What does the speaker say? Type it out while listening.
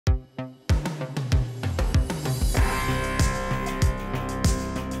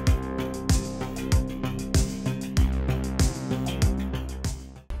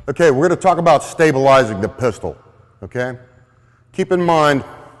Okay, we're going to talk about stabilizing the pistol, okay? Keep in mind,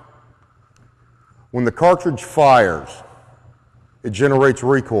 when the cartridge fires, it generates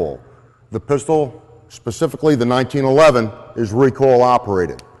recoil. The pistol, specifically the 1911, is recoil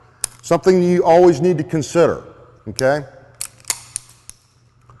operated. Something you always need to consider, okay?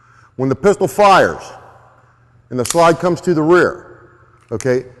 When the pistol fires and the slide comes to the rear,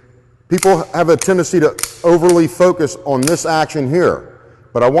 okay, people have a tendency to overly focus on this action here.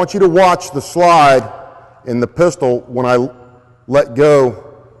 But I want you to watch the slide in the pistol when I let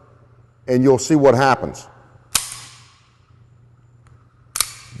go, and you'll see what happens.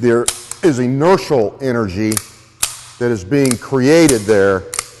 There is inertial energy that is being created there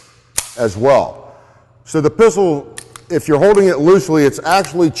as well. So the pistol, if you're holding it loosely, it's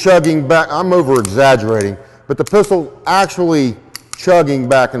actually chugging back. I'm over-exaggerating, but the pistol actually chugging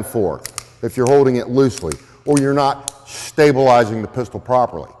back and forth if you're holding it loosely, or you're not stabilizing the pistol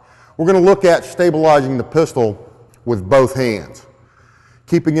properly. We're going to look at stabilizing the pistol with both hands.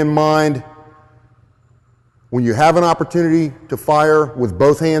 Keeping in mind, when you have an opportunity to fire with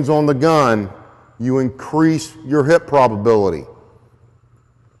both hands on the gun, you increase your hit probability.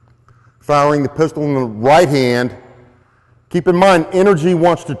 Firing the pistol in the right hand, keep in mind, energy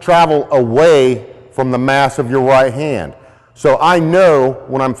wants to travel away from the mass of your right hand. So I know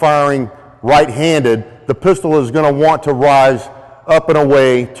when I'm firing right-handed, the pistol is going to want to rise up and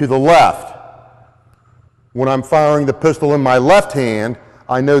away to the left. When I'm firing the pistol in my left hand,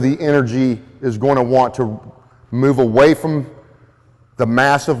 I know the energy is going to want to move away from the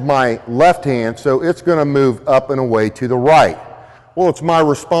mass of my left hand, so it's going to move up and away to the right. Well, it's my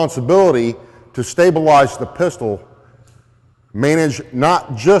responsibility to stabilize the pistol, manage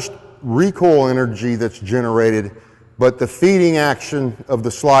not just recoil energy that's generated, but the feeding action of the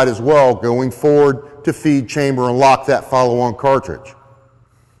slide as well, going forward to feed chamber and lock that follow-on cartridge.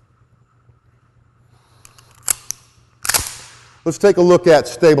 Let's take a look at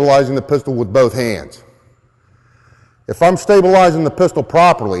stabilizing the pistol with both hands. If I'm stabilizing the pistol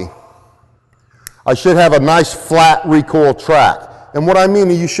properly, I should have a nice flat recoil track. And what I mean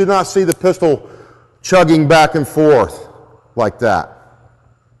is you should not see the pistol chugging back and forth like that.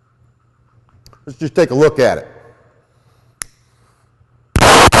 Let's just take a look at it.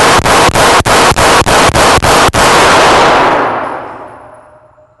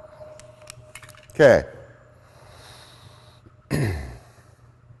 Okay.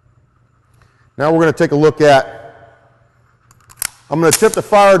 Now we're going to take a look at, I'm going to attempt to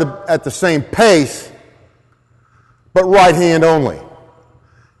fire at the same pace, but right hand only.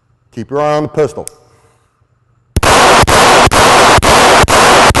 Keep your eye on the pistol.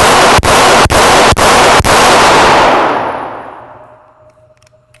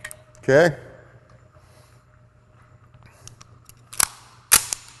 Okay.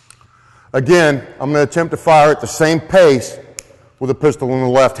 Again, I'm going to attempt to fire at the same pace with a pistol in the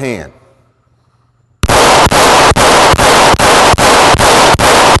left hand.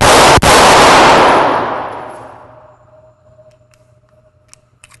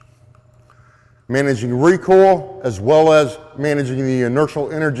 Managing recoil as well as managing the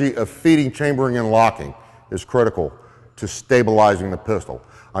inertial energy of feeding, chambering, and locking is critical to stabilizing the pistol.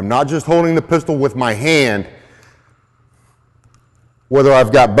 I'm not just holding the pistol with my hand. Whether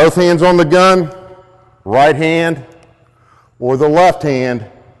I've got both hands on the gun, right hand, or the left hand,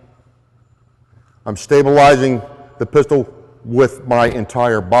 I'm stabilizing the pistol with my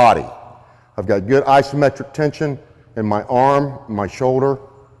entire body. I've got good isometric tension in my arm, my shoulder,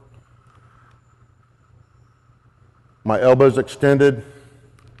 my elbows extended.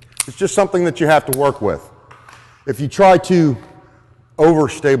 It's just something that you have to work with. If you try to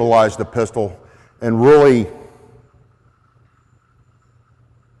over-stabilize the pistol and really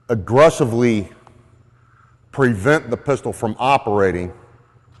aggressively prevent the pistol from operating,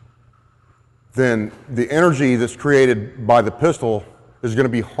 then the energy that's created by the pistol is going to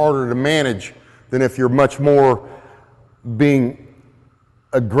be harder to manage than if you're much more being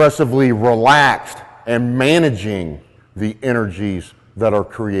aggressively relaxed and managing the energies that are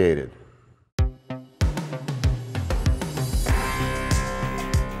created.